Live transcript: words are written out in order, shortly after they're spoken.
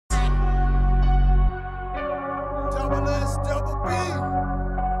My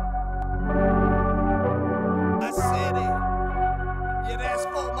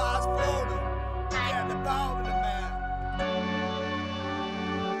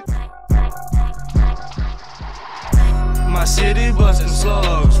city bustin'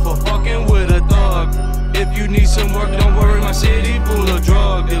 slugs for fucking with a thug. If you need some work, don't worry, my city full of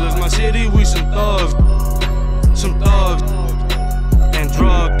drug dealers. My city, we some thugs and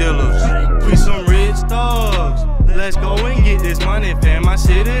drug dealers. We some rich thugs. Let's go and get this money, fam. My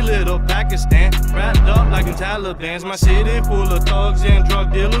city, little Pakistan, wrapped up like in Talibans. My city full of thugs and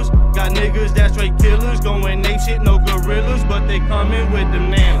drug dealers. Got niggas that straight killers, going ape shit, no gorillas, but they coming with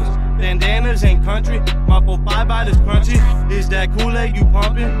them nails. Bandanas ain't country, my 4-5 by this crunchy. Is that Kool-Aid you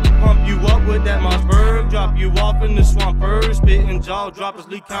pumping? Pump you up with that Mossberg, drop you off in the swamp bird. Spitting jaw droppers,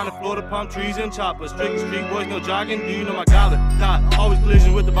 leak counter, Florida palm trees and choppers. Strict street boys, no jogging, do you know my collar? God, always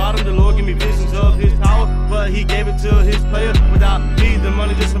collision with the bottom. The Lord give me visions of his power, but he gave it to his player. Without me, the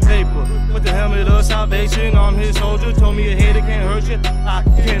money just some paper. Put the helmet of salvation on his soldier. Told me a hater can't hurt you. I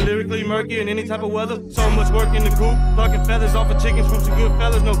can lyrically murky in any type of weather. So much work in the coop, plucking feathers off of chickens from some good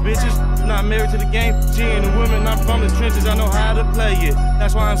fellas, no bitches. Not married to the game, G and the women, I'm from the trenches, I know how to play it.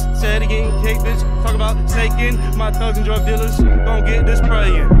 That's why I'm steady getting cake, bitch. Talk about taking my thugs and drug dealers, gon' get this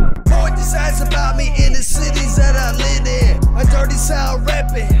praying. Boy, decides about me in the cities that I live in. A dirty sound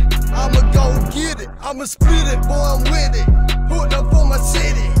rapping, I'ma go get it. I'ma split it, boy, I'm with it. Putting up for my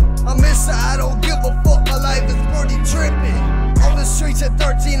city. I miss it, I don't give a fuck, my life is pretty tripping. On the streets at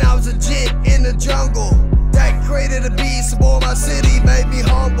 13, I was a jit in the jungle. That created a beast, boy, my city made me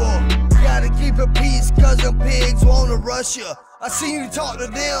humble. Gotta keep it peace, cause them pigs wanna rush ya. I seen you talk to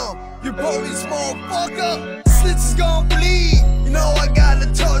them, you police motherfucker. Snitches gon' bleed, you know I gotta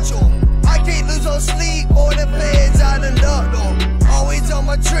touch them. I can't lose no sleep, boy, the feds I done ducked them. Always on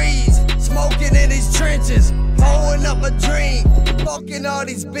my trees, smoking in these trenches. Pouring up a drink, fucking all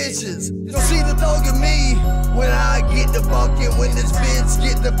these bitches. You don't see the dog in me, when I get the bucket. When this bitch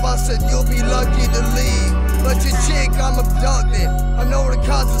get the busted, you'll be lucky to leave. But your chick, I'm abducted. I know the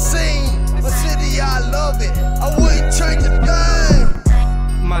cause of scene. My city, I love it. I wouldn't change a thing.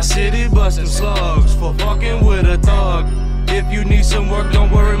 My city bustin' slugs for fucking with a thug. If you need some work,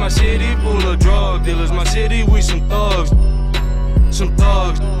 don't worry, my city full of drug dealers. My city, we some thugs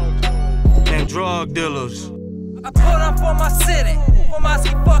and drug dealers. I put on for my city, for my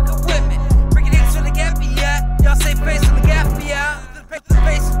ski fucking with me. Bringing it to the gap, yeah. Y'all say face on the gap, yeah. The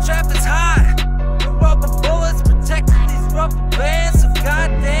face of trap is high. The rubber bullets protecting these rubber bands. So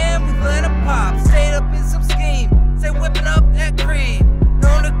goddamn, we let it pop. Stayed up in some scheme, stay whipping up that cream.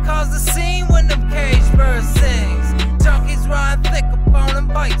 Known to cause the scene when them cage birds sings. Junkies riding thick up on them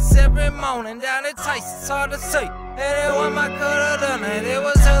bikes every morning. Down at Tyson, it's hard to say. Anyone I could've done it, it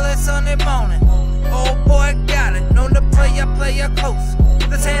was early Sunday morning. Oh boy, got it. Known to play ya close.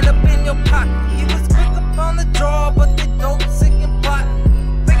 With his hand up in your pocket. He was quick up on the draw, but they don't sick and plot.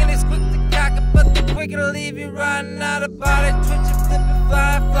 Thinking it's quick to cock it, but they're quicker to leave you riding out about it. Twitching, flipping,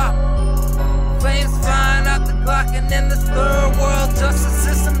 flying, flop. Flames flying out the Glock, and in this third world justice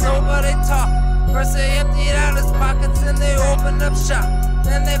system, nobody talk. First they emptied out his pockets and they opened up shop.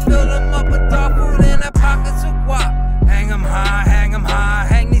 Then they filled him up with dog food in their pockets with guap. Hang 'em high,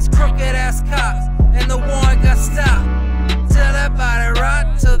 hang these crooked ass cops. And the warrant got stopped. Till that body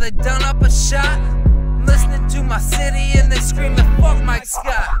rot, till they done up a shot. I'm listening to my city and they screaming, fuck Mike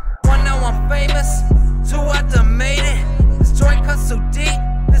Scott. One, now I'm famous. Two, I done made it. This joint cut so deep,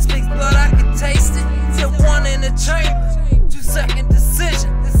 this makes blood, I can taste it. Till one in the chamber, 2-second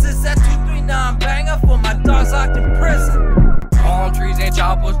decision. This is that 239 banger for my dogs locked in prison. Palm trees and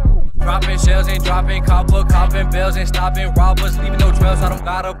choppers. Dropping shells and dropping copper, copping bells and stopping robbers, leaving no trails, I don't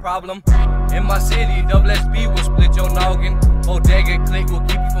got a problem. In my city, double SB will split your noggin. Bodega Clique will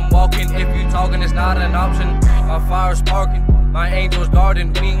keep you from walking. If you talking, it's not an option. My fire's sparking, my angels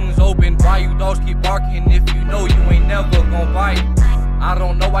guarding, wings open. Why you dogs keep barking if you know you ain't never gon' bite? I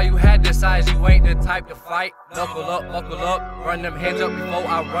don't know why you had this size, you ain't the type to fight. Buckle up, run them hands up before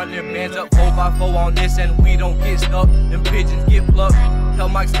I run them bands up. 4x4 on this and we don't get stuck, them pigeons get plucked. Tell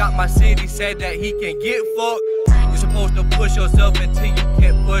Mike Scott my city said that he can get fucked. You're supposed to push yourself until you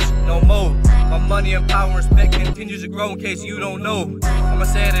can't push no more. My money and power and respect continues to grow in case you don't know. I'ma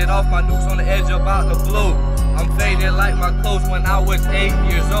set it off, my nukes on the edge about to blow. I'm faded like my clothes when I was 8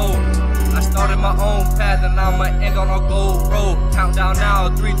 years old. I started my own path and I'ma end on a gold road. Countdown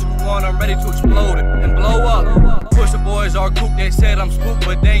now, 3, 2, one, I'm ready to explode it and blow up. Push the boys are coop, they said I'm spooked,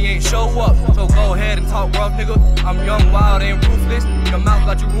 but they ain't show up. So go ahead and talk rough, nigga. I'm young, wild, and ruthless. Your mouth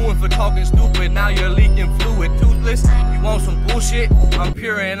got you ruined for talking stupid. Now you're leaking fluid, toothless. You want some bullshit? I'm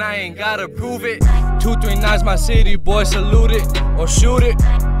pure and I ain't gotta prove it. 239's my city, boy, salute it or shoot it.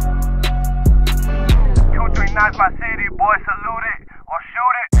 239's my city, boy, salute it or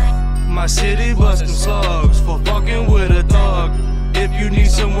shoot it. My city bustin' slugs for fucking with a thug. If you need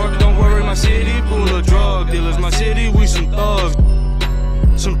some work, don't worry, my city full of drug dealers. My city, we some thugs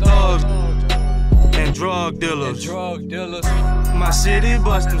and drug dealers. My city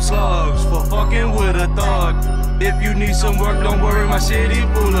bustin' slugs for fucking with a thug. If you need some work, don't worry, my city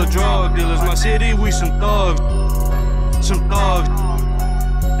full of drug dealers. My city, we some thugs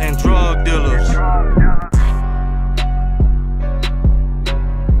and drug dealers.